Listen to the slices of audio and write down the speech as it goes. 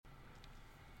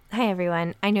Hi,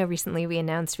 everyone. I know recently we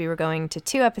announced we were going to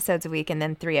 2 episodes a week and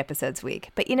then 3 episodes a week.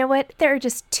 But you know what? There are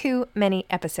just too many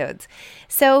episodes.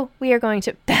 So we are going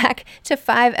back to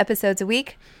 5 episodes a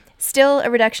week. Still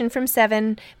a reduction from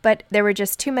 7, but there were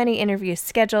just too many interviews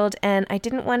scheduled, and I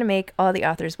didn't want to make all the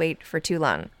authors wait for too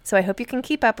long. So I hope you can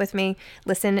keep up with me.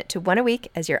 Listen to 1 a week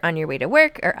as you're on your way to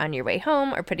work or on your way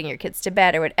home or putting your kids to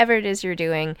bed or whatever it is you're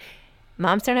doing.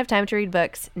 Moms Don't Have Time to Read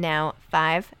Books, now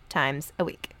 5 times a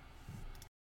week.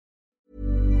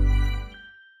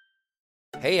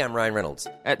 Hey, I'm Ryan Reynolds.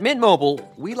 At Mint Mobile,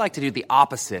 we like to do the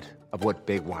opposite of what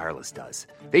Big Wireless does.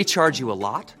 They charge you a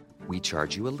lot. We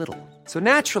charge you a little. So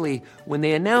naturally, when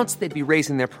they announced they'd be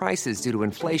raising their prices due to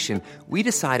inflation, we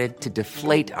decided to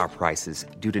deflate our prices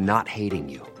due to not hating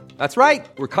you. That's right.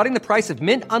 We're cutting the price of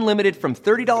Mint Unlimited from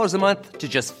 $30 a month to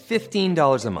just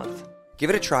 $15 a month. Give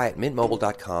it a try at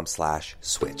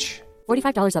mintmobile.com/switch.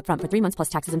 $45 up front for 3 months plus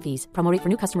taxes and fees. Promo rate for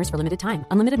new customers for limited time.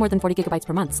 Unlimited more than 40 gigabytes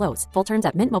per month. Slows full terms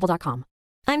at mintmobile.com.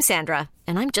 I'm Sandra,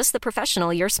 and I'm just the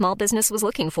professional your small business was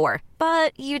looking for.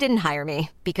 But you didn't hire me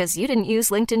because you didn't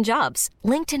use LinkedIn Jobs.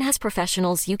 LinkedIn has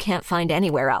professionals you can't find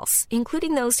anywhere else,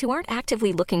 including those who aren't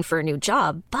actively looking for a new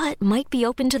job, but might be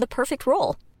open to the perfect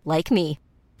role, like me.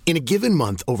 In a given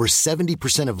month, over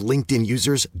 70% of LinkedIn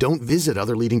users don't visit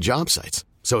other leading job sites.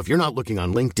 So if you're not looking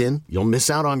on LinkedIn, you'll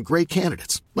miss out on great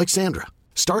candidates like Sandra.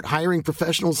 Start hiring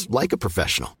professionals like a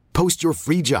professional. Post your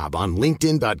free job on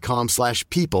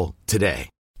linkedin.com/people today.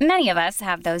 Many of us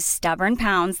have those stubborn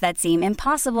pounds that seem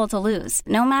impossible to lose,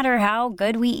 no matter how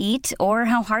good we eat or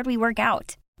how hard we work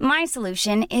out. My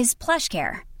solution is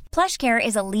PlushCare. PlushCare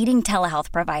is a leading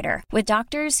telehealth provider with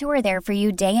doctors who are there for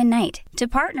you day and night to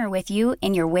partner with you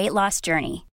in your weight loss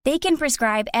journey. They can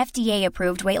prescribe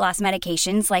FDA-approved weight loss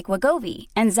medications like Wegovy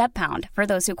and Zepbound for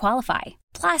those who qualify.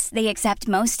 Plus, they accept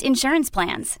most insurance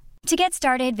plans. To get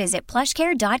started, visit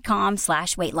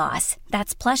plushcare.com/weightloss.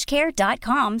 That's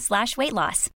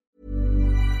plushcare.com/weightloss.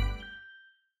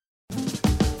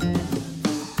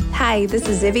 Hi, this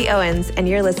is Zibby Owens, and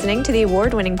you're listening to the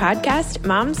award-winning podcast,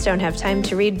 Moms Don't Have Time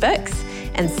to Read Books.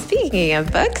 And speaking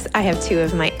of books, I have 2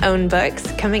 of my own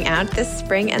books coming out this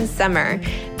spring and summer.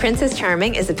 Princess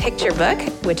Charming is a picture book,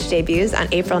 which debuts on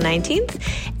April 19th,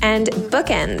 and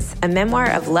Bookends, a memoir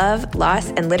of love,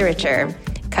 loss, and literature,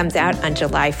 comes out on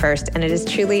July 1st, and it is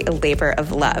truly a labor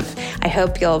of love. I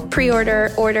hope you'll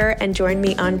pre-order, order, and join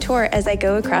me on tour as I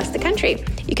go across the country.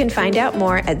 You can find out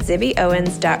more at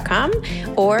zibbyowens.com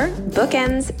or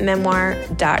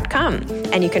bookendsmemoir.com.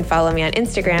 And you can follow me on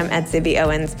Instagram at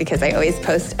zibbyowens because I always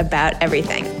post about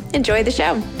everything. Enjoy the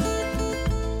show.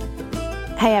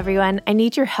 Hi, everyone. I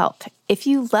need your help. If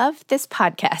you love this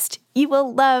podcast, you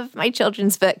will love my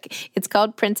children's book. It's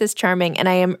called Princess Charming, and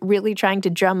I am really trying to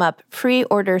drum up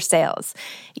pre-order sales.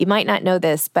 You might not know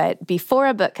this, but before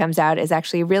a book comes out is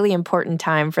actually a really important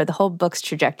time for the whole book's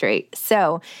trajectory.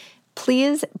 So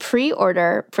please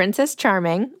pre-order Princess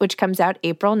Charming, which comes out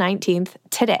April 19th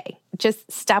today. Just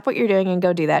stop what you're doing and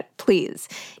go do that, please.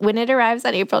 When it arrives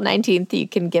on April 19th, you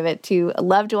can give it to a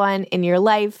loved one in your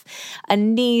life, a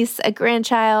niece, a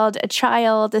grandchild, a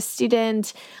child, a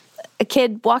student, a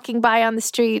kid walking by on the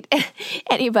street,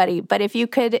 anybody. But if you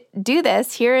could do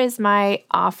this, here is my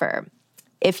offer.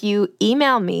 If you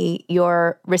email me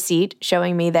your receipt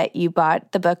showing me that you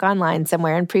bought the book online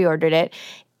somewhere and pre-ordered it,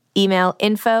 email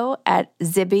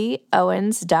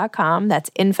info@zibbyowens.com.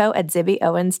 That's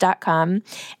info@zibbyowens.com.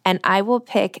 And I will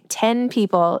pick 10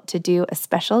 people to do a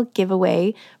special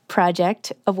giveaway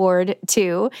project award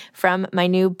to from my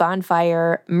new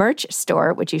Bonfire merch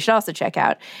store, which you should also check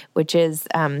out, which is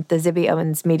the Zibby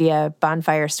Owens Media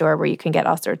Bonfire store, where you can get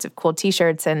all sorts of cool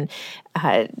t-shirts and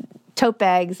tote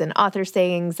bags and author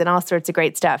sayings and all sorts of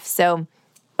great stuff. So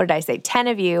what did I say? 10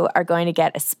 of you are going to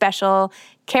get a special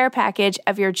care package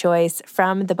of your choice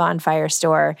from the Bonfire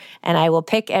store, and I will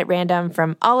pick at random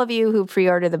from all of you who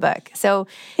pre-order the book. So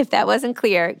if that wasn't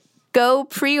clear, go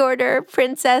pre-order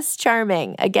Princess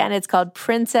Charming. Again, it's called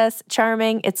Princess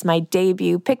Charming. It's my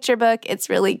debut picture book. It's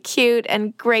really cute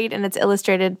and great, and it's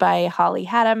illustrated by Holly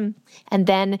Haddam. And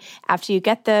then after you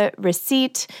get the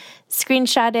receipt,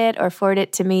 screenshot it or forward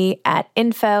it to me at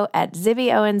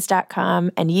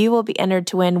info@zibbyowens.com, and you will be entered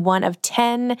to win one of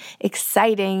 10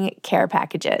 exciting care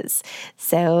packages.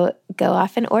 So go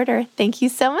off and order. Thank you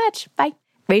so much. Bye.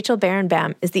 Rachel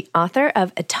Barenbaum is the author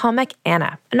of Atomic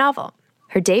Anna, a novel.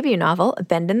 Her debut novel, A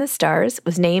Bend in the Stars,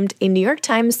 was named a New York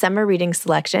Times Summer Reading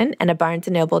Selection and a Barnes &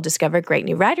 Noble Discover Great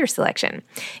New Writer selection.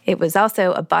 It was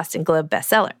also a Boston Globe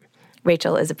bestseller.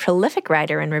 Rachel is a prolific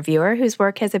writer and reviewer whose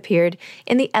work has appeared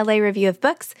in the LA Review of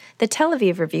Books, the Tel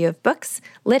Aviv Review of Books,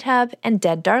 LitHub, and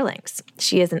Dead Darlings.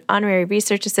 She is an honorary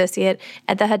research associate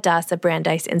at the Hadassah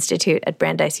Brandeis Institute at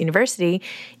Brandeis University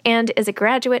and is a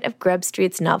graduate of Grub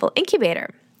Street's Novel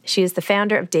Incubator. She is the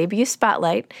founder of Debut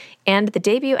Spotlight and the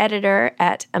debut editor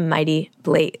at A Mighty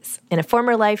Blaze. In a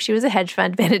former life, she was a hedge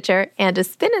fund manager and a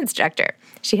spin instructor.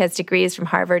 She has degrees from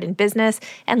Harvard in business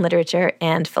and literature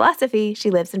and philosophy.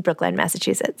 She lives in Brookline,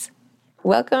 Massachusetts.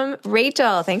 Welcome,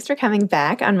 Rachel. Thanks for coming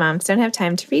back on Moms Don't Have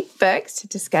Time to Read Books to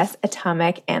discuss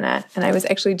Atomic Anna. And I was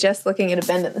actually just looking at A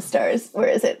Bend in the Stars. Where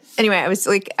is it? Anyway, I was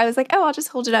like, oh, I'll just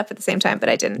hold it up at the same time, but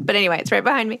I didn't. But anyway, it's right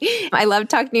behind me. I love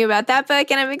talking to you about that book,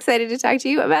 and I'm excited to talk to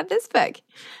you about this book.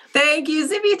 Thank you,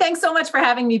 Zibby. Thanks so much for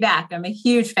having me back. I'm a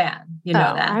huge fan. You know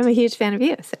that. I'm a huge fan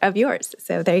of yours.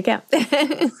 So there you go.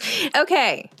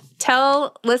 Okay.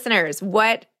 Tell listeners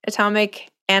what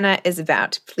Atomic Anna is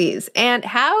about, please. And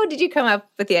how did you come up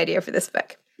with the idea for this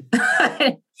book?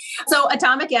 So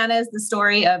Atomic Anna is the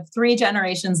story of 3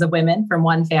 generations of women from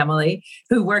one family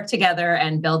who work together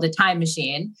and build a time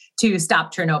machine to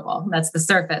stop Chernobyl. That's the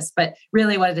surface. But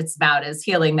really what it's about is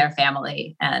healing their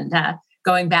family and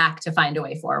going back to find a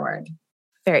way forward.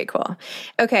 Very cool.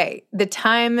 Okay. The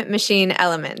time machine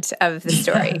element of the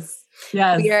story.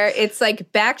 Yes. It's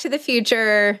like Back to the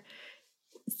Future,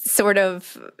 sort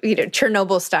of,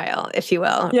 Chernobyl style, if you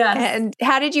will. Yes. And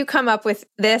how did you come up with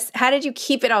this? How did you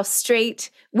keep it all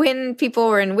straight when people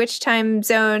were in which time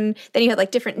zone? Then you had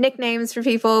like different nicknames for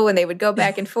people when they would go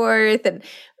back and forth, and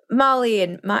Molly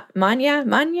and Manya,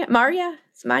 Maria?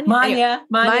 Manya,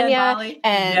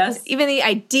 and yes. Even the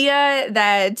idea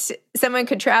that someone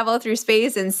could travel through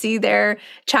space and see their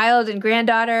child and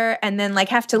granddaughter and then like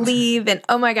have to leave, and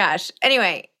oh my gosh.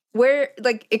 Anyway,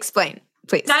 explain,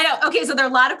 please. I know. Okay, so there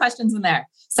are a lot of questions in there.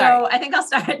 So I think I'll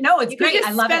start. No, it's great.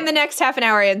 I love it. Spend the next half an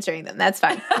hour answering them. That's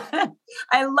fine.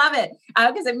 I love it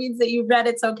because it means that you read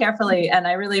it so carefully, and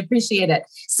I really appreciate it.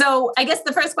 So I guess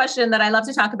the first question that I love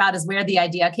to talk about is where the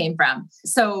idea came from.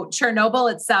 So Chernobyl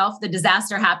itself, the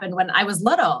disaster happened when I was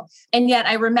little. And yet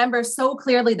I remember so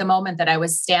clearly the moment that I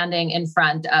was standing in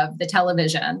front of the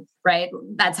television, right?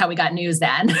 That's how we got news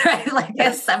then, right? Like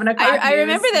yes. 7 o'clock I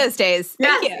remember those days.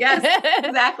 Thank you. Yes,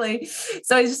 exactly.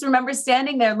 So I just remember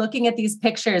standing there looking at these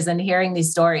pictures and hearing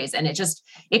these stories. And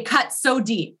it cut so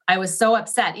deep. I was so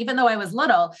upset, even though I was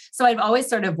little. So I've always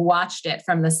sort of watched it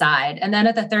from the side. And then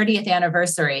at the 30th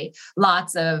anniversary,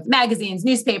 lots of magazines,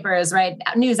 newspapers, right?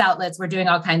 News outlets were doing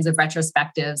all kinds of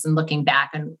retrospectives and looking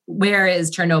back and where is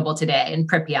Chernobyl today in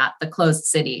Pripyat, the closed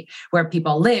city where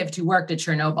people lived who worked at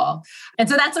Chernobyl. And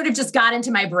so that sort of just got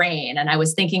into my brain. And I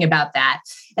was thinking about that.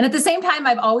 And at the same time,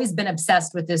 I've always been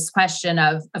obsessed with this question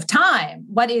of time.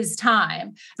 What is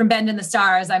time? From Bend in the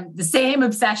Stars, I'm the same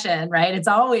obsession, right? It's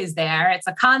always there. It's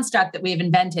a construct that we've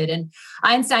invented. And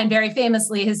Einstein very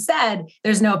famously has said,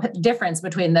 there's no difference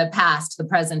between the past, the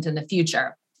present, and the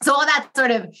future. So all that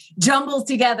sort of jumbles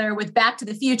together with Back to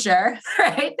the Future,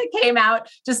 right? That came out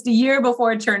just a year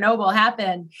before Chernobyl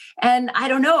happened. And I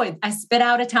don't know, I spit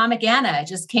out Atomic Anna. It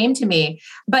just came to me.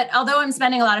 But although I'm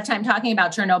spending a lot of time talking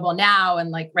about Chernobyl now, and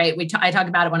like, right, I talk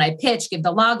about it when I pitch, give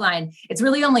the log line, it's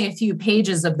really only a few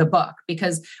pages of the book,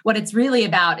 because what it's really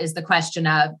about is the question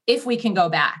of, if we can go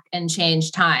back and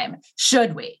change time,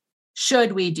 should we?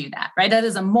 Should we do that, right? That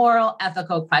is a moral,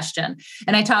 ethical question.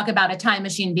 And I talk about a time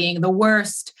machine being the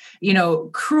worst,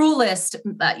 cruelest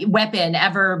weapon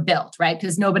ever built, right?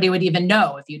 Because nobody would even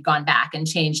know if you'd gone back and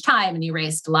changed time and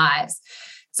erased lives.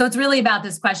 So it's really about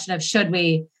this question of should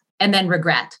we, and then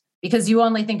regret, because you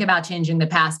only think about changing the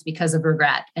past because of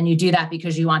regret. And you do that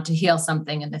because you want to heal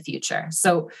something in the future.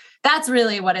 So that's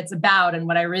really what it's about and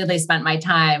what I really spent my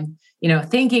time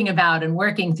thinking about and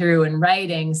working through and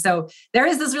writing. So there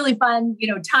is this really fun,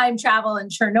 time travel in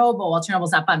Chernobyl. Well,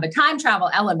 Chernobyl's not fun, but time travel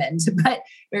element. But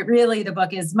really, the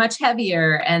book is much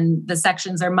heavier, and the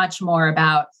sections are much more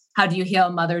about how do you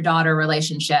heal mother-daughter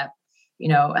relationship?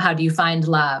 How do you find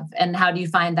love, and how do you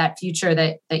find that future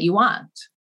that you want?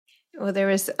 Well, there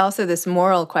was also this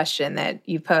moral question that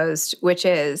you posed, which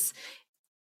is,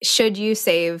 should you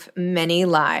save many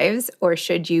lives, or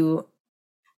should you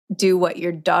do what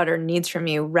your daughter needs from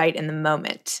you right in the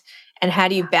moment? And how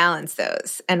do you balance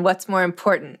those? And what's more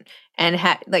important? And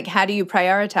how do you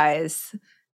prioritize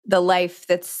the life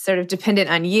that's sort of dependent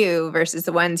on you versus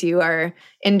the ones you are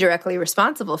indirectly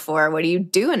responsible for? What do you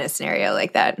do in a scenario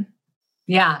like that?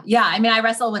 Yeah. I mean, I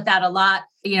wrestle with that a lot.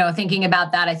 thinking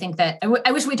about that, I think that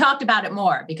I wish we talked about it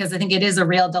more, because I think it is a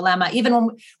real dilemma. Even when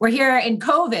we're here in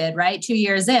COVID, right, 2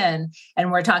 years in,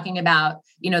 and we're talking about,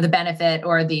 the benefit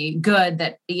or the good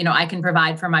that, I can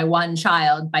provide for my one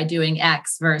child by doing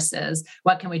X versus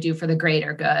what can we do for the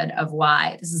greater good of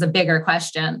Y? This is a bigger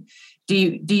question. Do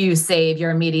you save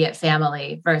your immediate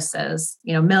family versus,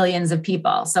 millions of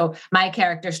people? So my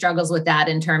character struggles with that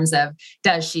in terms of,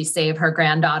 does she save her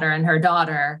granddaughter and her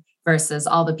daughter versus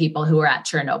all the people who are at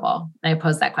Chernobyl? And I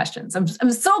pose that question. So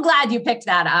I'm so glad you picked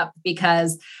that up,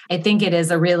 because I think it is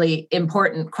a really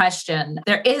important question.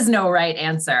 There is no right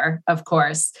answer, of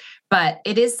course, but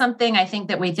it is something I think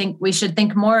that we should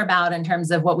think more about in terms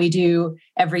of what we do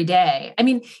every day. I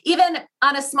mean, even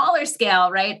on a smaller scale,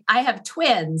 right? I have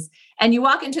twins, and you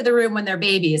walk into the room when they're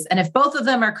babies, and if both of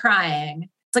them are crying,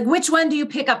 it's like, which one do you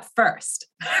pick up first,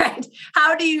 right?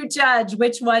 How do you judge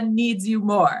which one needs you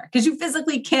more? Because you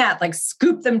physically can't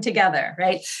scoop them together,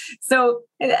 right? So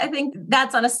I think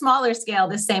that's on a smaller scale,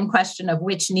 the same question of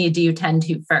which need do you tend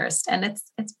to first? And it's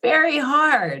very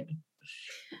hard.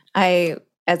 I,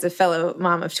 as a fellow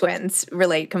mom of twins,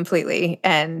 relate completely.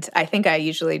 And I think I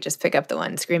usually just pick up the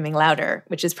one screaming louder,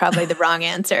 which is probably the wrong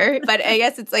answer. But I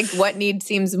guess it's what need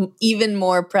seems even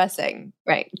more pressing,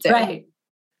 right? So,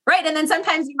 Right. And then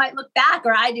sometimes you might look back,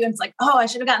 or I do, and it's like, oh, I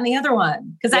should have gotten the other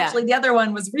one, because actually the other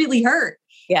one was really hurt.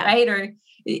 Yeah. Right.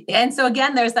 And so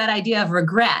again, there's that idea of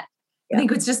regret. I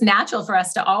think it's just natural for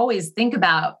us to always think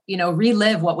about,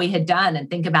 relive what we had done and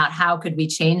think about how could we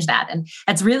change that. And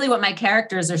that's really what my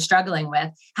characters are struggling with.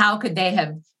 How could they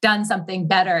have done something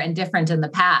better and different in the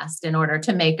past in order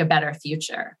to make a better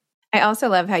future? I also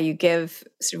love how you give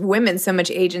sort of women so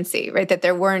much agency, right? That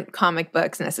there weren't comic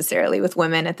books necessarily with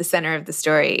women at the center of the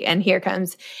story. And here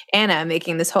comes Anna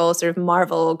making this whole sort of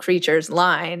Marvel creatures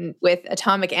line with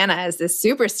Atomic Anna as this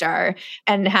superstar,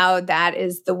 and how that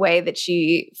is the way that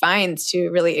she finds to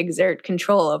really exert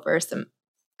control over some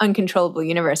uncontrollable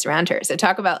universe around her. So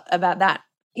talk about that.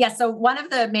 Yeah. So one of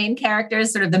the main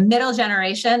characters, sort of the middle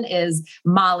generation, is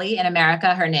Molly in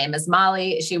America. Her name is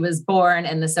Molly. She was born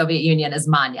in the Soviet Union as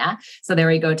Manya. So there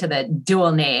we go to the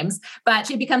dual names. But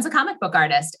she becomes a comic book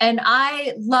artist. And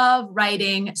I love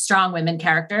writing strong women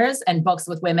characters and books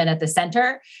with women at the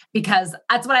center, because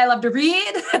that's what I love to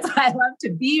read. That's what I love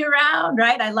to be around,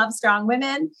 right? I love strong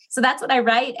women. So that's what I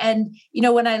write. And,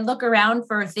 when I look around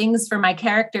for things for my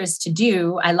characters to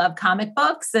do, I love comic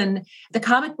books. And the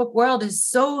comic book world is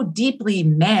so deeply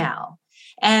male.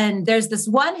 And there's this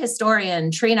one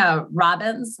historian, Trina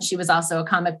Robbins. She was also a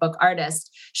comic book artist.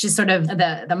 She's sort of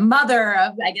the mother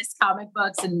of, I guess, comic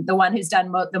books, and the one who's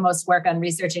done the most work on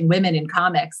researching women in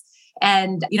comics.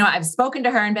 And, I've spoken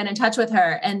to her and been in touch with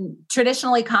her. And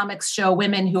traditionally, comics show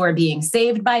women who are being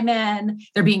saved by men.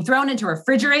 They're being thrown into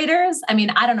refrigerators. I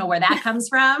mean, I don't know where that comes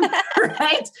from,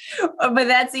 right? But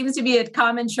that seems to be a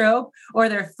common trope. Or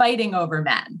they're fighting over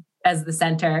men as the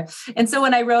center. And so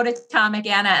when I wrote Atomic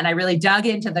Anna and I really dug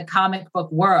into the comic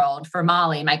book world for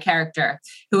Molly, my character,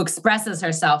 who expresses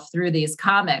herself through these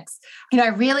comics, I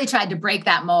really tried to break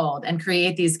that mold and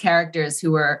create these characters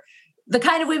who were the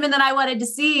kind of women that I wanted to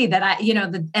see, that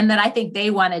and that I think they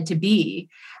wanted to be.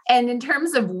 And in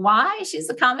terms of why she's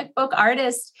a comic book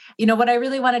artist, what I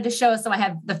really wanted to show, so I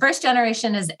have the first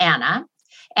generation is Anna,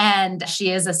 and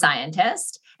she is a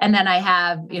scientist. And then I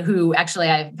have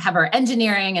I have her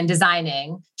engineering and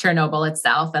designing Chernobyl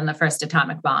itself and the first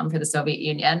atomic bomb for the Soviet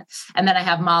Union. And then I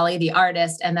have Molly, the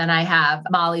artist. And then I have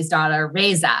Molly's daughter,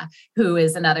 Reza, who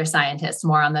is another scientist,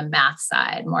 more on the math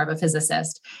side, more of a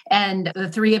physicist. And the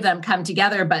three of them come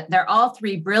together, but they're all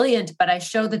three brilliant, but I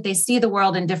show that they see the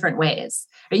world in different ways.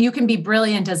 You can be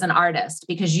brilliant as an artist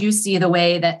because you see the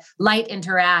way that light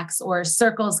interacts or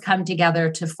circles come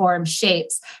together to form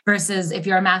shapes, versus if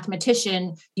you're a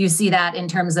mathematician, you see that in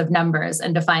terms of numbers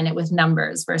and define it with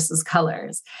numbers versus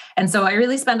colors. And so I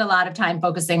really spend a lot of time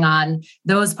focusing on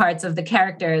those parts of the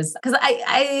characters, because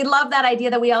I love that idea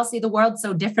that we all see the world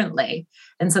so differently.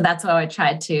 And so that's why I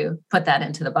tried to put that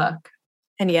into the book.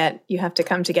 And yet you have to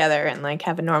come together and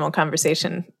have a normal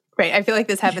conversation. Right. I feel like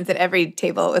this happens at every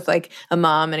table with a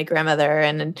mom and a grandmother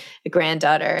and a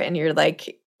granddaughter. And you're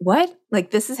like, what?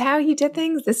 This is how you did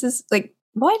things? This is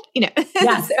what?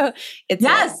 Yes. So it's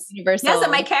universal. Yes.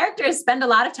 And my characters spend a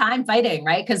lot of time fighting,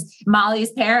 right? Because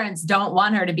Molly's parents don't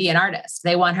want her to be an artist.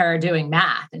 They want her doing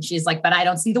math. And she's like, but I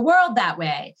don't see the world that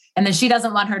way. And then she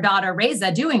doesn't want her daughter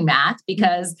Reza doing math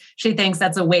because she thinks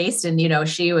that's a waste. And,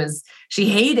 she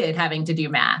hated having to do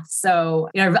math. So,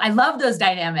 I love those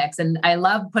dynamics, and I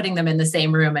love putting them in the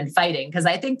same room and fighting, because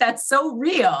I think that's so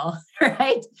real,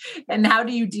 right? And how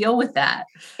do you deal with that?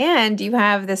 And you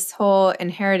have this whole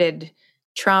inherited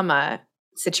trauma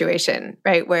situation,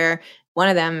 right? Where one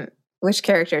of them, which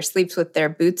character sleeps with their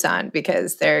boots on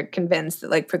because they're convinced that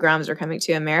like pogroms are coming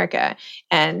to America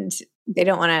and they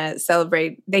don't want to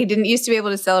celebrate. They didn't used to be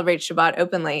able to celebrate Shabbat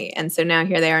openly. And so now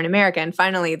here they are in America. And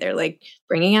finally they're like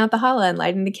bringing out the challah and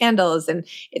lighting the candles. And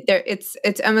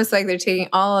it's almost like they're taking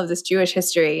all of this Jewish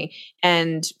history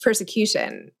and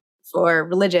persecution for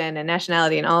religion and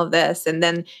nationality and all of this, and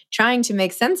then trying to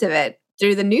make sense of it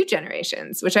through the new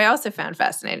generations, which I also found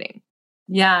fascinating.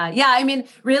 Yeah. Yeah. I mean,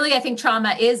 really, I think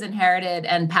trauma is inherited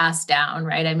and passed down,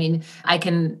 right? I mean, I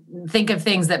can think of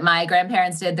things that my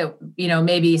grandparents did that,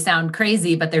 maybe sound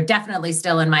crazy, but they're definitely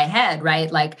still in my head, right?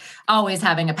 Like always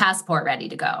having a passport ready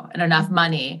to go and enough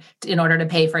money in order to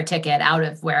pay for a ticket out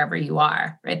of wherever you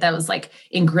are, right? That was like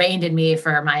ingrained in me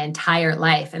for my entire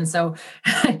life. And so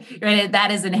right,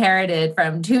 that is inherited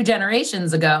from 2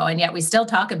 generations ago. And yet we still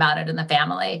talk about it in the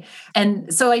family.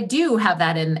 And so I do have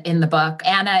that in the book.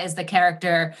 Anna is the character.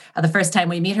 The first time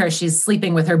we meet her, she's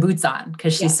sleeping with her boots on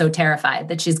because she's so terrified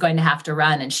that she's going to have to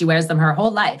run, and she wears them her whole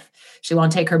life. She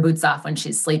won't take her boots off when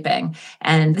she's sleeping.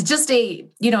 And it's just a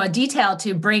detail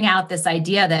to bring out this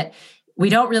idea that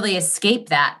we don't really escape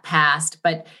that past,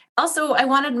 but also I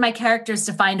wanted my characters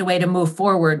to find a way to move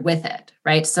forward with it,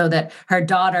 right? So that her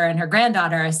daughter and her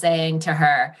granddaughter are saying to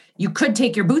her, you could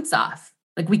take your boots off.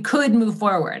 Like we could move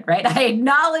forward, right? I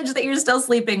acknowledge that you're still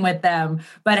sleeping with them,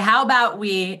 but how about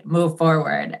we move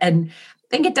forward? And I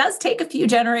think it does take a few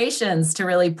generations to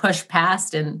really push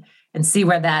past and see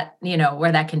where that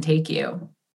can take you.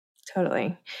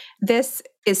 Totally. This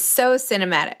is so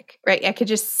cinematic, right? I could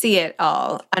just see it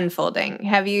all unfolding.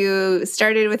 Have you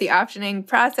started with the optioning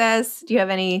process? Do you have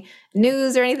any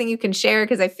news or anything you can share?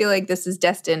 Because I feel like this is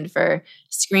destined for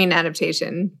screen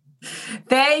adaptation.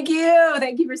 Thank you.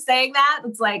 Thank you for saying that.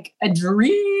 It's like a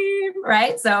dream,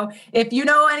 right? So if you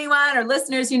know anyone or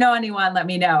listeners, anyone, let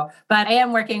me know. But I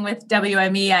am working with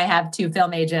WME. I have 2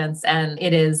 film agents and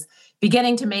it is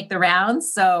beginning to make the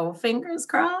rounds. So fingers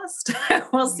crossed.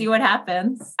 We'll see what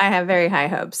happens. I have very high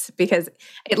hopes because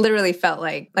it literally felt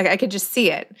like I could just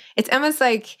see it. It's almost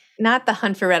like not The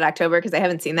Hunt for Red October, because I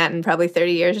haven't seen that in probably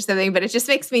 30 years or something, but it just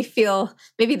makes me feel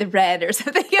maybe the red or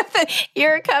something of the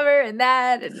ear cover and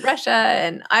that and Russia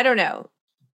and I don't know,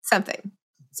 something.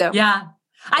 So yeah.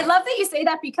 I love that you say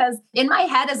that because in my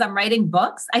head, as I'm writing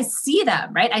books, I see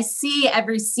them, right? I see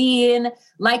every scene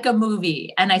like a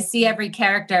movie and I see every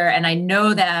character and I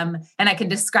know them and I can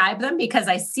describe them because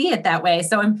I see it that way.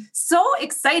 So I'm so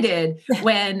excited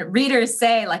when readers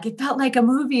say like, it felt like a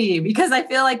movie because I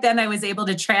feel like then I was able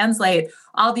to translate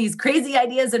all these crazy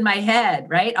ideas in my head,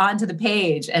 right, onto the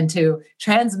page and to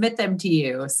transmit them to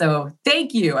you. So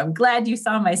thank you. I'm glad you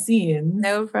saw my scene.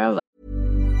 No problem.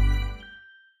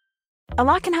 A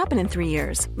lot can happen in 3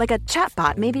 years, like a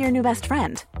chatbot may be your new best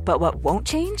friend. But what won't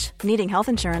change? Needing health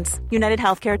insurance. United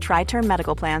Healthcare Tri-Term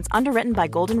Medical Plans, underwritten by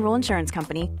Golden Rule Insurance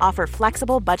Company, offer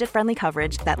flexible, budget-friendly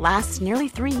coverage that lasts nearly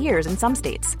 3 years in some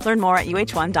states. Learn more at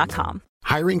uh1.com.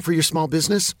 Hiring for your small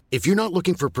business? If you're not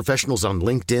looking for professionals on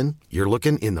LinkedIn, you're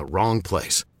looking in the wrong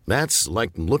place. That's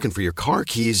like looking for your car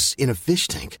keys in a fish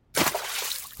tank.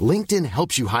 LinkedIn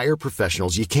helps you hire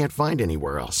professionals you can't find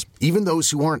anywhere else, even those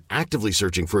who aren't actively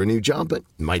searching for a new job but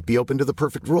might be open to the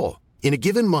perfect role. In a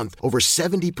given month, over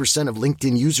 70% of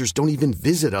LinkedIn users don't even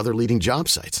visit other leading job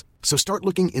sites. So start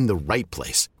looking in the right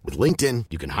place. With LinkedIn,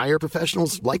 you can hire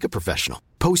professionals like a professional.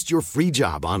 Post your free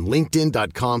job on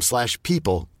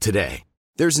linkedin.com/people today.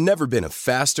 There's never been a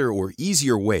faster or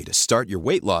easier way to start your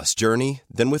weight loss journey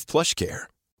than with PlushCare.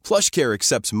 PlushCare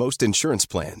accepts most insurance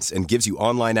plans and gives you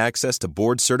online access to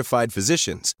board-certified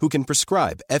physicians who can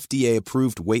prescribe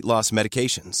FDA-approved weight loss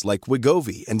medications like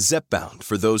Wegovy and Zepbound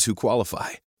for those who qualify.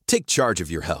 Take charge of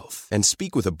your health and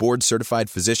speak with a board-certified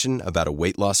physician about a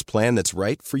weight loss plan that's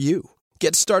right for you.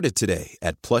 Get started today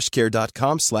at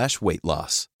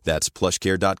plushcare.com/weight-loss. That's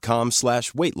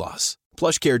plushcare.com/weight-loss.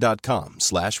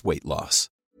 plushcare.com/weight-loss.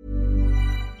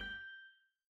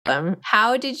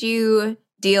 How did you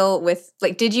deal with,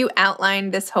 did you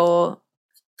outline this whole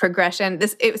progression?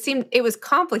 It was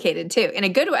complicated too, in a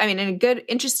good way. I mean, in a good,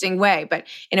 interesting way, but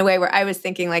in a way where I was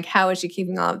thinking how is she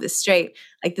keeping all of this straight?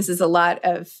 This is a lot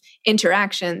of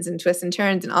interactions and twists and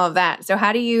turns and all of that. So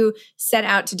how do you set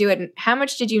out to do it? And how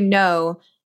much did you know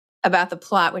about the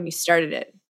plot when you started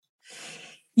it?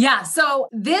 Yeah, so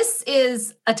this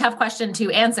is a tough question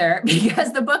to answer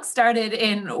because the book started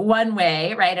in one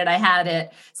way, right? And I had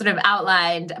it sort of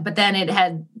outlined, but then it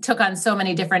took on so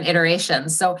many different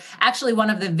iterations. So actually one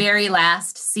of the very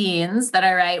last scenes that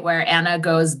I write where Anna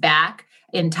goes back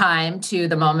in time to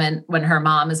the moment when her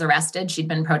mom is arrested, she'd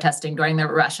been protesting during the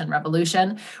Russian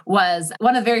Revolution, was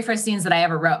one of the very first scenes that I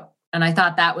ever wrote. And I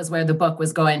thought that was where the book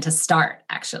was going to start,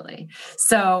 actually.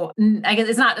 So I guess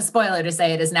it's not a spoiler to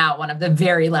say it is now one of the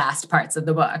very last parts of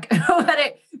the book,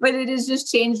 but it has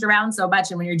just changed around so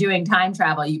much. And when you're doing time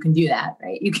travel, you can do that,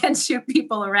 right? You can shoot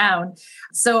people around.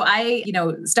 So I,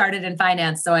 started in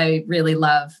finance. So I really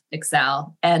love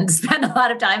Excel and spend a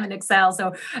lot of time in Excel.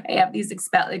 So I have these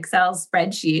Excel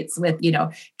spreadsheets with,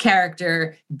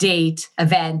 character, date,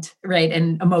 event, right?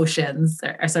 And emotions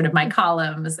are sort of my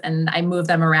columns, and I move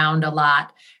them around a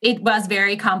lot. It was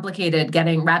very complicated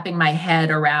wrapping my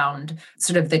head around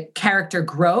sort of the character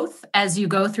growth as you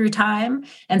go through time.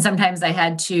 And sometimes I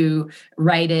had to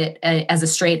write it as a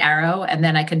straight arrow, and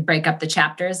then I could break up the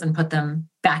chapters and put them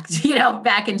back,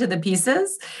 back into the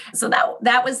pieces. So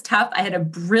that was tough. I had a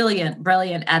brilliant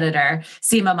editor,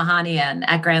 Seema Mahanian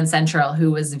at Grand Central,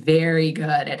 who was very good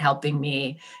at helping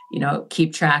me,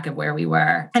 keep track of where we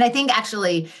were. And I think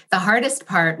actually the hardest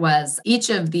part was each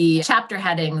of the chapter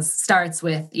headings starts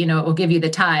with, it will give you the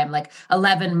time, like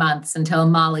 11 months until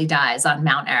Molly dies on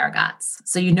Mount Aragats.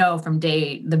 So from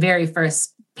the very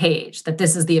first page that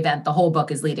this is the event the whole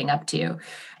book is leading up to.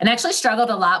 And I actually struggled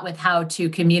a lot with how to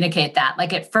communicate that.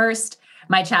 Like at first,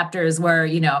 my chapters were,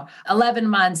 11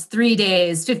 months, 3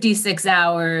 days, 56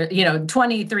 hours,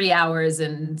 23 hours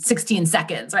and 16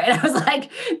 seconds, right? I was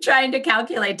like trying to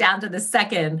calculate down to the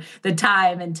second, the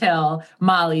time until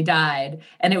Molly died.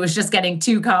 And it was just getting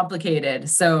too complicated.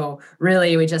 So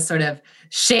really, we just sort of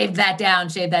shaved that down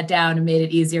and made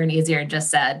it easier and easier and just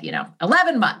said,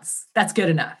 11 months, that's good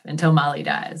enough until Molly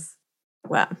dies.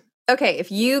 Wow. Okay. If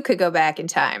you could go back in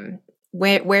time,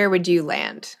 where would you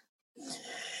land?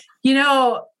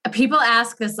 People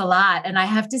ask this a lot, and I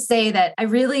have to say that I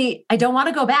don't want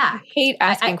to go back. I hate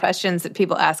asking questions that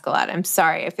people ask a lot. I'm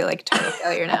sorry. I feel like a total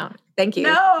failure now. Thank you.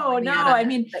 No. I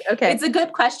mean, okay. It's a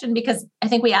good question because I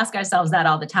think we ask ourselves that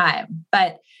all the time,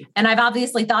 and I've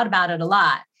obviously thought about it a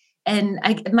lot. And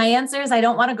my answer is I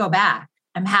don't want to go back.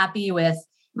 I'm happy with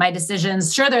my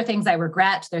decisions. Sure, there are things I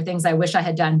regret. There are things I wish I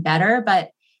had done better, but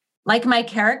like my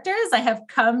characters, I have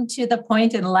come to the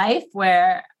point in life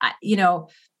where,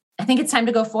 I think it's time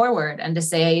to go forward and to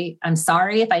say, I'm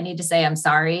sorry if I need to say I'm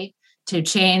sorry, to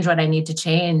change what I need to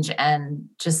change and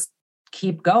just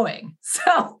keep going.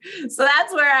 So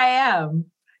that's where I am.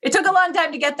 It took a long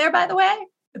time to get there, by the way,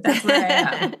 but that's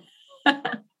where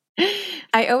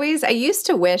I am. I used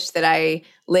to wish that I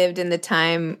lived in the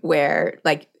time where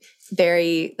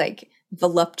very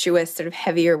voluptuous, sort of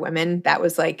heavier women, that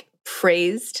was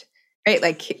praised. Right,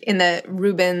 like in the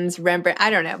Rubens, Rembrandt,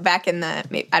 I don't know, back in I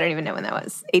don't even know when that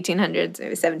was, 1800s,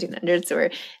 maybe 1700s,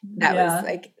 or that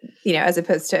was as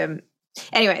opposed to,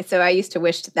 anyway, so I used to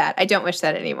wish that. I don't wish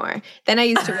that anymore. Then I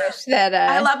used to wish that.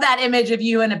 I love that image of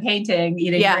you in a painting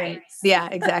eating grapes. Yeah,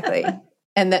 exactly.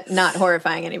 And that not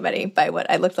horrifying anybody by what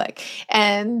I looked like.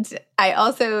 And I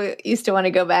also used to want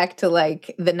to go back to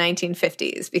the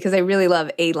 1950s because I really love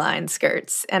A-line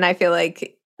skirts. And I feel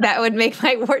like that would make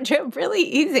my wardrobe really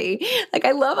easy.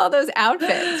 I love all those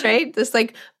outfits, right? Just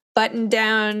button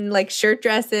down, shirt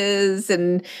dresses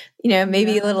and,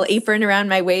 maybe a little apron around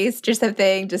my waist or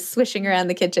something, just swishing around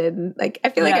the kitchen. I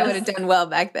feel like I would have done well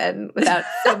back then without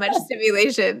so much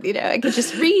stimulation. I could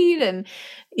just read and,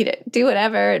 do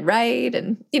whatever and write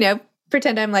and,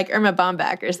 pretend I'm like Irma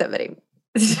Bomback or somebody.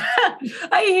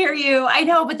 I hear you. I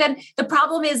know. But then the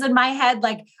problem is in my head,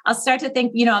 I'll start to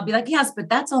think, I'll be like, yes, but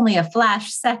that's only a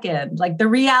flash second. The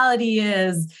reality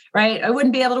is, right, I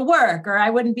wouldn't be able to work or I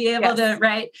wouldn't be able to,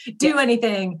 right, do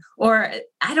anything. Or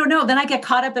I don't know. Then I get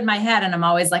caught up in my head and I'm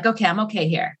always like, okay, I'm okay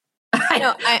here. I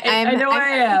know where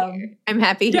I am. I'm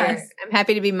happy here. Yes. I'm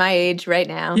happy to be my age right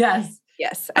now. Yes.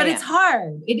 But it's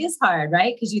hard. It is hard,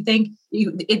 right? Because you think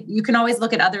you can always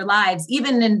look at other lives,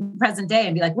 even in present day,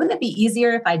 and be like, wouldn't it be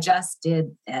easier if I just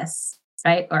did this,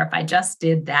 right? Or if I just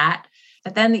did that?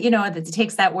 But then, it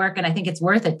takes that work. And I think it's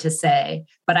worth it to say,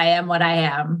 but I am what I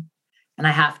am. And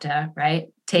I have to, right?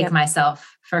 Take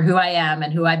myself for who I am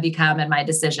and who I become and my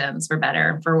decisions for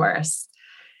better and for worse.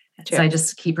 True. So I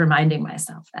just keep reminding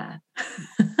myself that.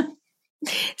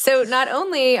 So not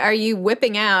only are you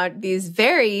whipping out these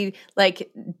very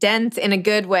dense in a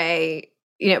good way,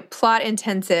 plot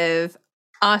intensive,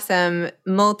 awesome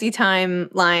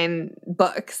multi-timeline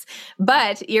books,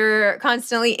 but you're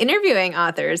constantly interviewing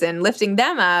authors and lifting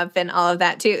them up and all of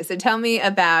that too. So tell me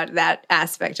about that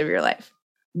aspect of your life.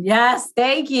 Yes,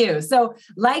 thank you. So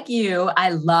like you, I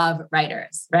love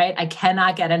writers, right? I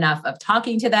cannot get enough of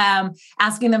talking to them,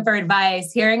 asking them for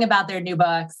advice, hearing about their new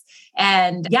books.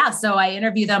 And so I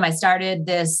interview them. I started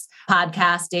this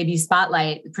podcast, Debut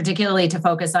Spotlight, particularly to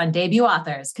focus on debut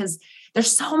authors, because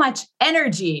there's so much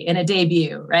energy in a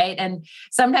debut, right? And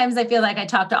sometimes I feel like I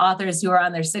talk to authors who are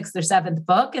on their 6th or 7th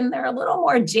book and they're a little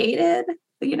more jaded,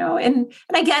 and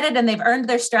I get it. And they've earned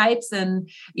their stripes and,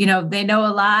 they know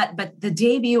a lot, but the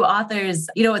debut authors,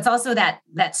 it's also that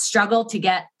struggle to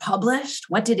get published.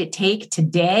 What did it take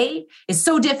today is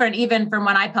so different even from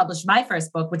when I published my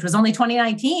first book, which was only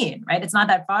 2019, right? It's not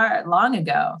that long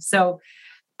ago. So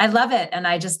I love it. And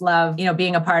I just love,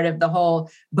 being a part of the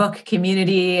whole book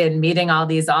community and meeting all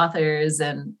these authors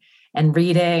and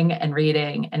reading and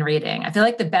reading and reading. I feel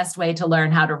like the best way to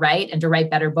learn how to write and to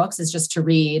write better books is just to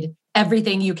read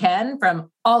everything you can from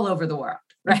all over the world,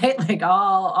 right? Like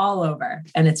all over.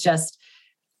 And it's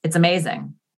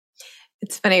amazing.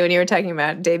 It's funny when you were talking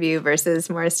about debut versus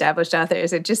more established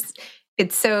authors,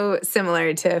 it's so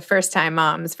similar to first-time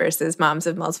moms versus moms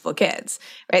of multiple kids,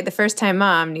 right? The first-time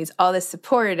mom needs all this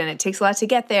support and it takes a lot to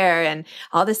get there and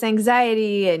all this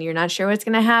anxiety and you're not sure what's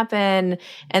going to happen.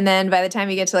 And then by the time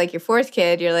you get to like your 4th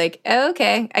kid, you're like, oh,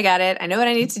 okay, I got it. I know what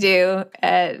I need to do.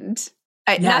 And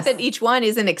not that each one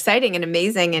isn't exciting and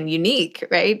amazing and unique,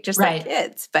 right? Just like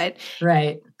kids, but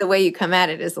the way you come at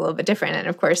it is a little bit different. And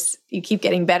of course, you keep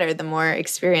getting better the more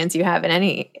experience you have in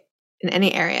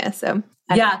any area. So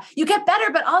yeah, you get better,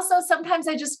 but also sometimes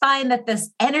I just find that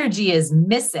this energy is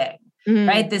missing,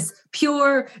 right? This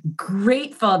pure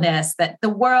gratefulness that the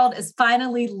world is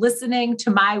finally listening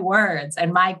to my words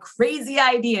and my crazy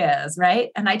ideas, right?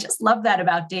 And I just love that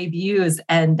about debuts.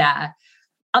 And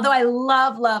although I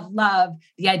love, love, love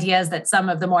the ideas that some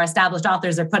of the more established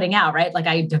authors are putting out, right? Like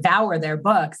I devour their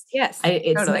books. Yes,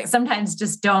 totally. Sometimes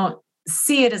just don't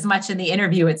see it as much in the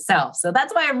interview itself. So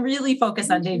that's why I'm really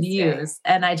focused on debuts.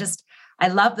 And I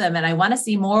love them. And I want to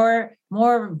see more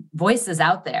voices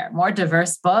out there, more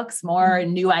diverse books, more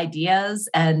new ideas.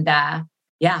 And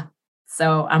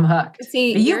so I'm hooked.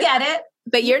 See, but you get it.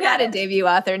 But you're not a debut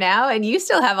author now, and you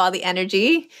still have all the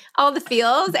energy, all the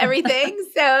feels, everything.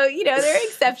 So, there are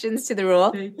exceptions to the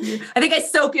rule. I think I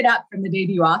soak it up from the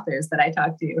debut authors that I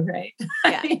talk to, right?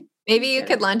 Yeah. Maybe you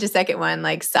could launch a second one,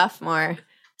 like sophomore,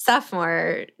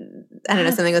 I don't know,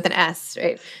 something with an S,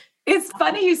 right? It's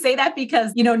funny you say that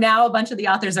because, now a bunch of the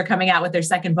authors are coming out with their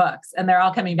second books and they're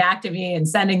all coming back to me and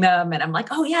sending them. And I'm like,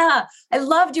 oh yeah, I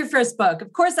loved your first book.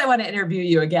 Of course I want to interview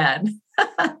you again.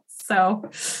 So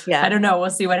I don't know. We'll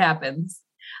see what happens.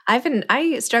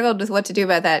 I struggled with what to do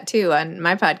about that too on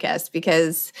my podcast,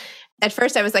 because at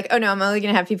first I was like, oh no, I'm only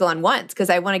going to have people on once because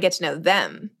I want to get to know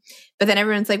them. But then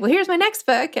everyone's like, well, here's my next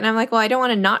book. And I'm like, well, I don't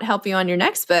want to not help you on your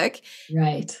next book.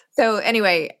 Right. So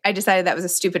anyway, I decided that was a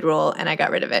stupid rule and I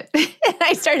got rid of it. And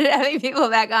I started having people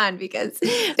back on because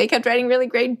they kept writing really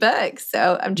great books.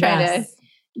 So I'm trying to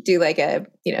do like a,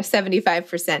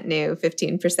 75% new,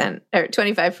 15% or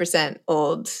 25%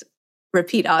 old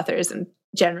repeat authors and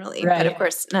generally. Right. But of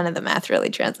course, none of the math really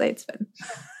translates.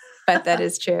 But that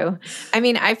is true. I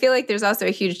mean, I feel like there's also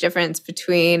a huge difference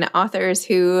between authors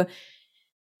who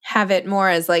have it more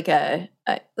as like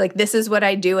like, this is what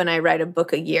I do and I write a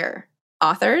book a year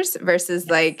authors versus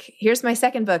like, here's my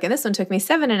second book. And this one took me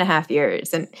 7.5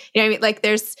 years. And you know what I mean? Like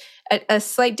there's a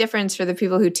slight difference for the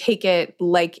people who take it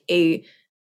like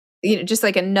just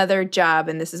like another job.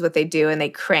 And this is what they do. And they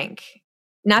crank.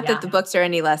 Not that the books are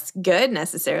any less good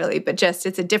necessarily, but just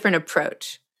it's a different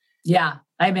approach. Yeah.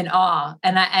 I'm in awe.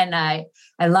 And I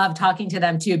love talking to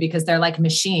them too, because they're like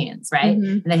machines, right?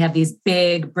 Mm-hmm. And they have these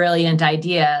big, brilliant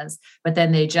ideas, but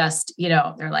then they just,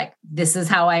 they're like, this is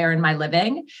how I earn my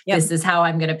living. Yep. This is how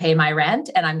I'm going to pay my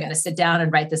rent. And I'm going to sit down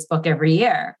and write this book every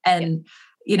year. And,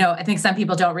 I think some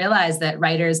people don't realize that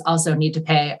writers also need to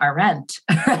pay our rent,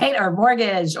 right? Or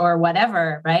mortgage or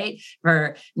whatever, right?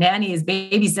 For nannies,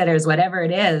 babysitters, whatever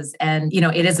it is. And,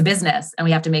 it is a business and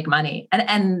we have to make money.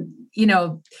 And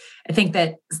I think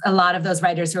that a lot of those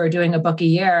writers who are doing a book a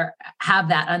year have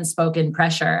that unspoken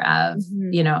pressure of,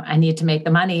 I need to make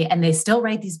the money, and they still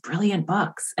write these brilliant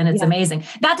books. And it's amazing.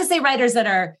 Not to say writers that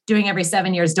are doing every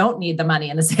 7 years don't need the money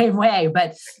in the same way,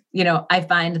 but, I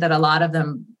find that a lot of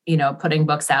them, putting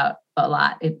books out a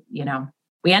lot,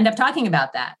 we end up talking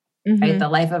about that, right? The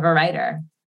life of a writer.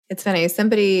 It's funny.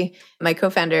 Somebody, my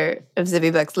co-founder of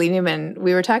Zibby Books, Lee Newman,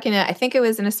 we were talking to, I think it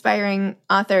was an aspiring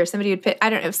author, somebody would pick, I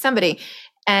don't know, somebody.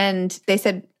 And they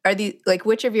said, are these like,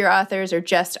 which of your authors are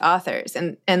just authors?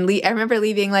 And Lee, I remember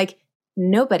Lee being like,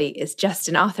 nobody is just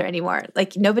an author anymore.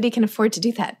 Like nobody can afford to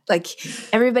do that. Like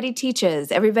everybody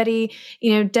teaches, everybody,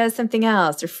 does something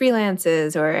else or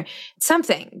freelances or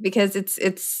something, because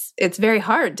it's very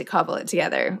hard to cobble it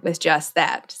together with just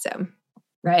that. So.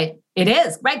 Right. It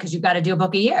is, right? Because you've got to do a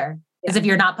book a year. Because if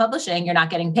you're not publishing, you're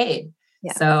not getting paid.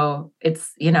 Yeah. So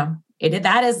it's,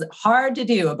 That is hard to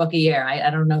do, a book a year. I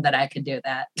don't know that I could do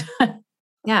that.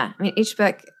 Yeah. I mean, each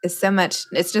book is so much,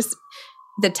 it's just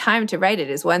the time to write it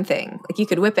is one thing. Like you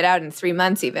could whip it out in 3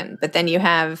 months even, but then you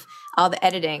have all the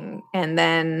editing and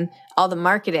then all the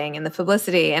marketing and the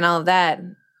publicity and all of that.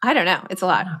 I don't know. It's a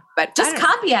lot, but just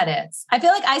copy edits. I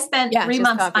feel like I spent 3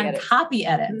 months on copy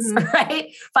edits,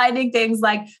 right? Finding things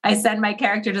like I send my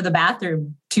character to the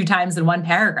bathroom 2 times in one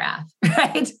paragraph,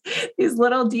 right? These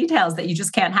little details that you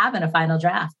just can't have in a final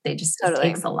draft. It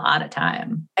takes a lot of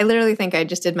time. I literally think I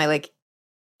just did my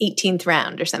 18th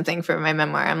round or something for my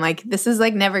memoir. I'm like, this is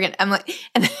never gonna, I'm like,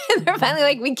 and they're finally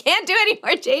like, we can't do any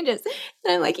more changes.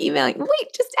 And I'm emailing,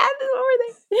 wait, just add this one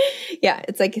more thing. Yeah,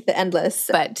 it's the endless,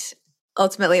 but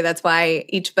ultimately that's why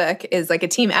each book is a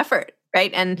team effort,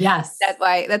 right? And yes,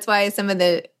 that's why some of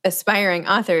the aspiring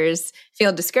authors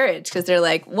feel discouraged because they're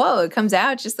like, whoa, it comes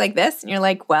out just like this. And you're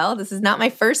like, well, this is not my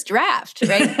first draft,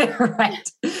 right?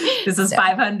 Right. This is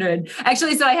 500.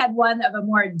 Actually, so I had one of a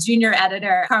more junior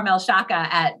editor, Carmel Shaka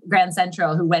at Grand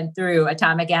Central, who went through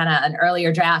Atomic Anna, an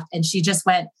earlier draft, and she just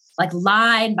went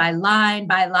line by line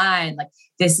by line,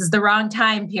 this is the wrong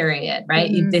time period,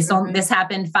 right? This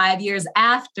happened 5 years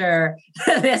after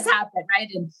this happened, right?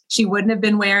 And she wouldn't have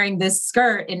been wearing this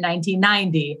skirt in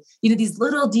 1990. These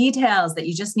little details that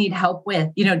you just need help with,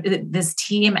 this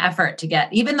team effort to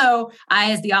get, even though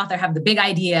I, as the author, have the big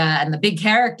idea and the big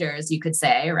characters, you could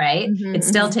say, right? It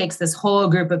still takes this whole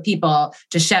group of people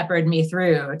to shepherd me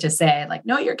through to say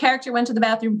no, your character went to the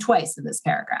bathroom twice in this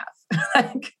paragraph.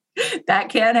 That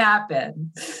can't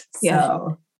happen.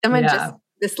 So,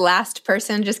 this last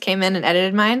person just came in and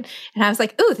edited mine. And I was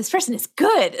like, ooh, this person is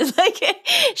good.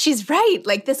 She's right.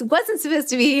 This wasn't supposed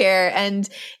to be here. And,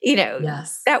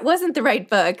 that wasn't the right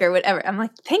book or whatever. I'm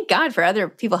like, thank God for other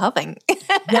people helping.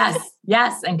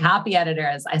 Yes. And copy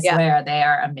editors, I swear they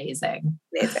are amazing.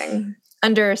 Amazing.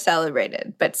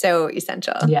 Under-celebrated, but so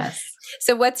essential. Yes.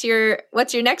 So what's your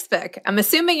next book? I'm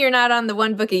assuming you're not on the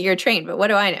 1 book a year train, but what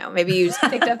do I know? Maybe you just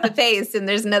picked up the pace and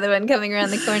there's another one coming around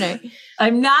the corner.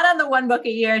 I'm not on the 1 book a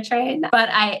year train, but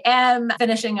I am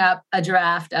finishing up a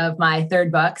draft of my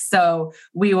 3rd book. So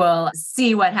we will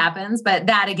see what happens. But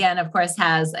that again, of course,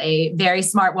 has a very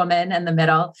smart woman in the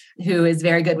middle who is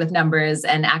very good with numbers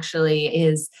and actually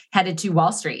is headed to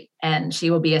Wall Street. And she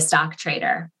will be a stock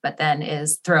trader, but then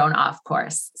is thrown off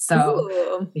course.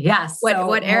 So yes.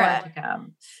 What era?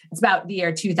 It's about the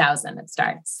year 2000 it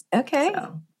starts. Okay.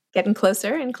 So. Getting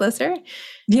closer and closer.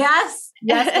 Yes,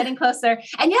 getting closer.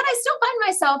 And yet I still find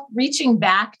myself reaching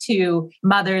back to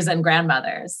mothers and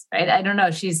grandmothers, right? I don't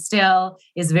know. She still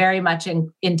is very much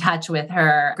in touch with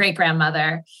her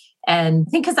great-grandmother. And I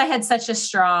think because I had such a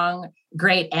strong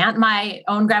great aunt, my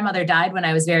own grandmother died when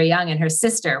I was very young, and her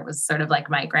sister was sort of like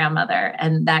my grandmother.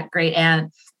 And that great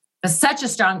aunt was such a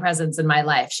strong presence in my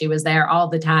life. She was there all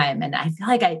the time. And I feel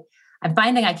like I'm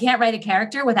finding I can't write a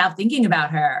character without thinking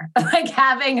about her,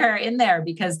 having her in there,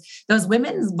 because those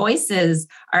women's voices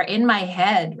are in my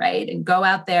head, right? And go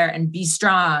out there and be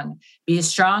a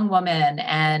strong woman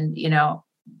and,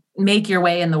 make your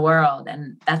way in the world.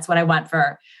 And that's what I want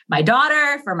for my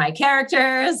daughter, for my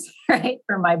characters, right?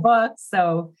 For my books.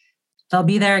 So they'll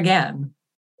be there again.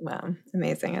 Wow.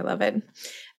 Amazing. I love it.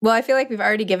 Well, I feel like we've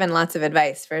already given lots of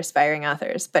advice for aspiring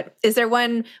authors, but is there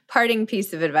one parting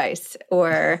piece of advice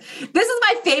or? This is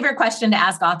my favorite question to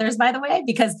ask authors, by the way,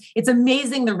 because it's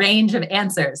amazing the range of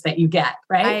answers that you get,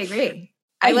 right? I agree.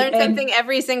 I learn something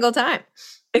every single time.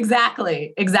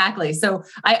 Exactly. So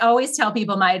I always tell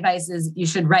people my advice is you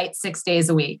should write 6 days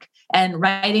a week. And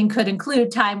writing could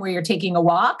include time where you're taking a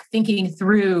walk, thinking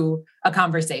through a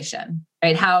conversation,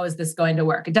 right? How is this going to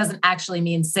work? It doesn't actually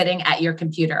mean sitting at your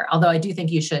computer, although I do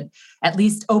think you should at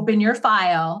least open your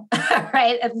file,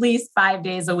 right? At least 5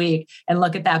 days a week and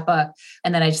look at that book.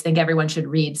 And then I just think everyone should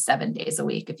read 7 days a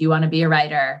week. If you want to be a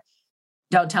writer,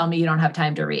 don't tell me you don't have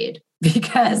time to read.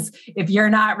 Because if you're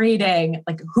not reading,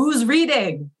 who's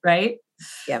reading, right?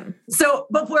 Yeah. So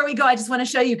before we go, I just want to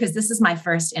show you, because this is my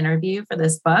first interview for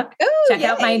this book. Ooh, check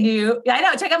out my new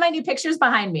pictures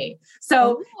behind me.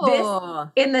 So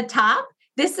this in the top,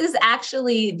 this is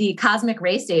actually the Cosmic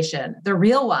Ray Station, the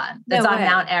real one that's on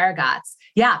Mount Aragot.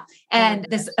 Yeah. And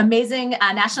this amazing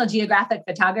National Geographic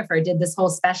photographer did this whole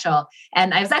special.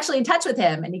 And I was actually in touch with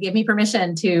him, and he gave me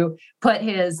permission to put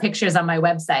his pictures on my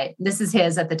website. This is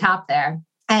his at the top there.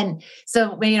 And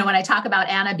so, when I talk about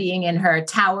Anna being in her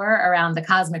tower around the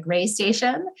Cosmic Ray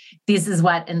Station, this is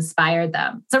what inspired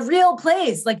them. It's a real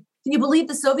place. Can you believe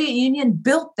the Soviet Union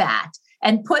built that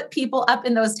and put people up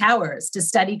in those towers to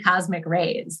study cosmic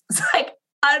rays? It's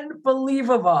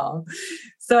unbelievable.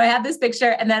 So I have this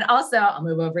picture. And then also, I'll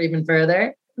move over even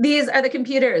further. These are the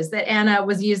computers that Anna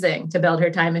was using to build her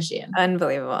time machine.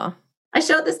 Unbelievable. I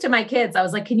showed this to my kids. I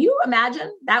was like, can you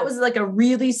imagine? That was like a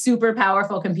really super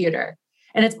powerful computer.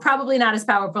 And it's probably not as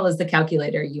powerful as the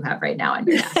calculator you have right now on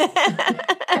your desk.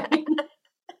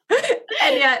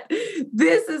 And yet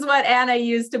this is what Anna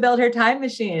used to build her time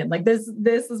machine. Like this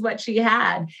is what she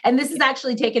had. And this is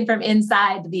actually taken from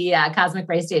inside the Cosmic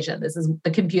Ray Station. This is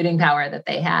the computing power that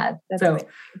they had. That's so amazing.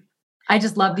 I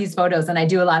just love these photos, and I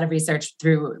do a lot of research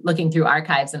through looking through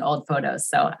archives and old photos.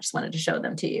 So I just wanted to show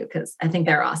them to you because I think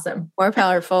they're awesome. More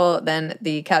powerful than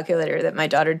the calculator that my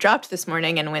daughter dropped this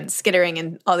morning and went skittering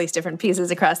in all these different pieces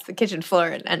across the kitchen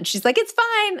floor. And she's like, it's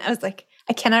fine. I was like,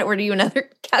 I cannot order you another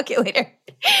calculator.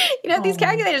 These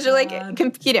calculators are like,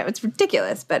 it's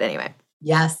ridiculous. But anyway.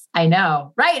 Yes, I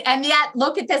know. Right. And yet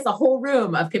look at this, a whole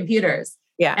room of computers.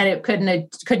 Yeah. And it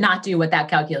could not do what that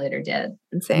calculator did.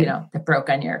 Insane. That broke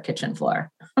on your kitchen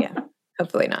floor. Yeah.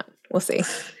 Hopefully not. We'll see.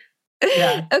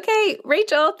 Yeah. Okay,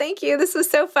 Rachel, thank you. This was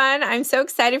so fun. I'm so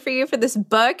excited for you for this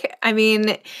book. I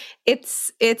mean,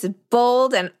 it's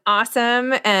bold and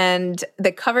awesome, and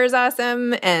the cover's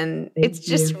awesome, and it's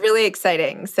just really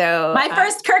exciting. So my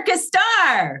first Kirkus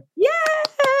star. Yay!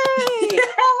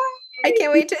 I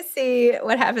can't wait to see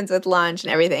what happens with launch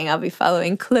and everything. I'll be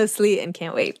following closely and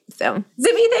can't wait. So,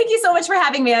 Zibby, thank you so much for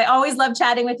having me. I always love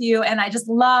chatting with you, and I just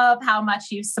love how much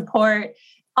you support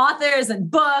authors and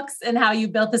books and how you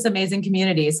built this amazing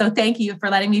community. So thank you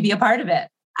for letting me be a part of it.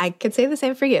 I could say the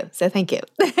same for you. So thank you.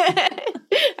 All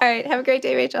right. Have a great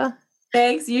day, Rachel.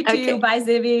 Thanks. You too. Okay. Bye,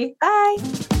 Zibby. Bye.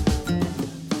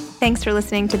 Thanks for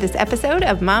listening to this episode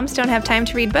of Moms Don't Have Time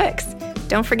to Read Books.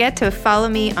 Don't forget to follow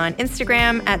me on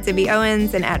Instagram at Zibby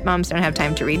Owens and at Moms Don't Have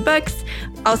Time to Read Books.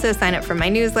 Also sign up for my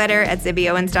newsletter at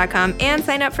zibbyowens.com and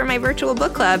sign up for my virtual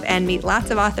book club and meet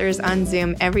lots of authors on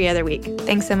Zoom every other week.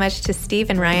 Thanks so much to Steve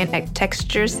and Ryan at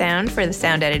Texture Sound for the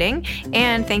sound editing.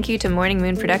 And thank you to Morning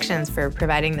Moon Productions for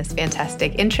providing this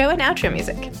fantastic intro and outro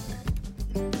music.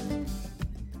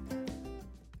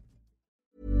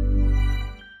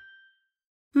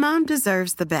 Mom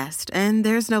deserves the best, and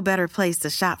there's no better place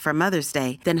to shop for Mother's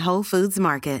Day than Whole Foods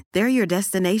Market. They're your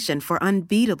destination for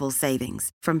unbeatable savings,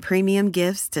 from premium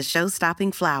gifts to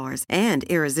show-stopping flowers and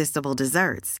irresistible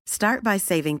desserts. Start by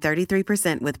saving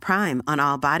 33% with Prime on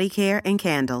all body care and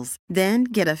candles. Then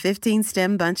get a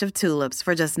 15-stem bunch of tulips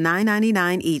for just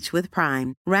 $9.99 each with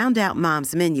Prime. Round out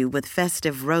Mom's menu with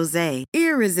festive rosé,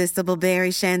 irresistible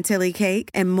berry chantilly cake,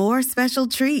 and more special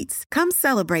treats. Come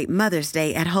celebrate Mother's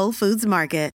Day at Whole Foods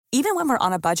Market. Even when we're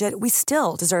on a budget, we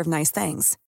still deserve nice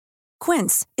things.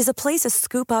 Quince is a place to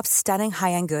scoop up stunning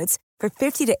high-end goods for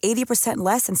 50 to 80%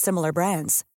 less than similar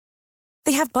brands.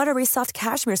 They have buttery soft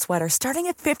cashmere sweaters starting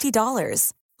at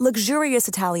 $50, luxurious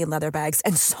Italian leather bags,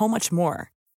 and so much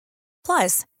more.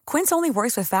 Plus, Quince only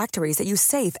works with factories that use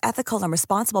safe, ethical, and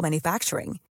responsible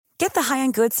manufacturing. Get the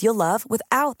high-end goods you'll love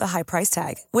without the high price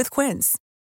tag with Quince.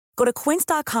 Go to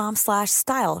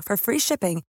quince.com/style for free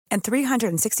shipping and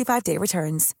 365-day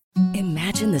returns.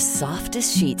 Imagine the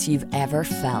softest sheets you've ever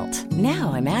felt.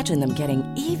 Now imagine them getting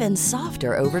even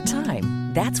softer over time.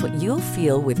 That's what you'll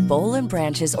feel with Boll &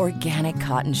 Branch's organic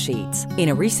cotton sheets. In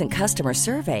a recent customer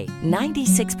survey,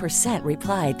 96%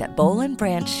 replied that Boll &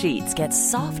 Branch sheets get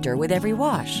softer with every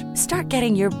wash. Start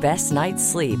getting your best night's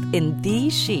sleep in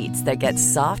these sheets that get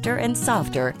softer and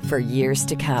softer for years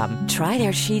to come. Try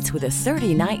their sheets with a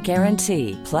 30-night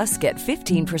guarantee. Plus, get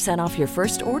 15% off your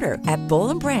first order at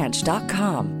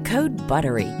bollandbranch.com. Code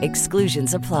BUTTERY.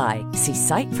 Exclusions apply. See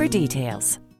site for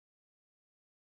details.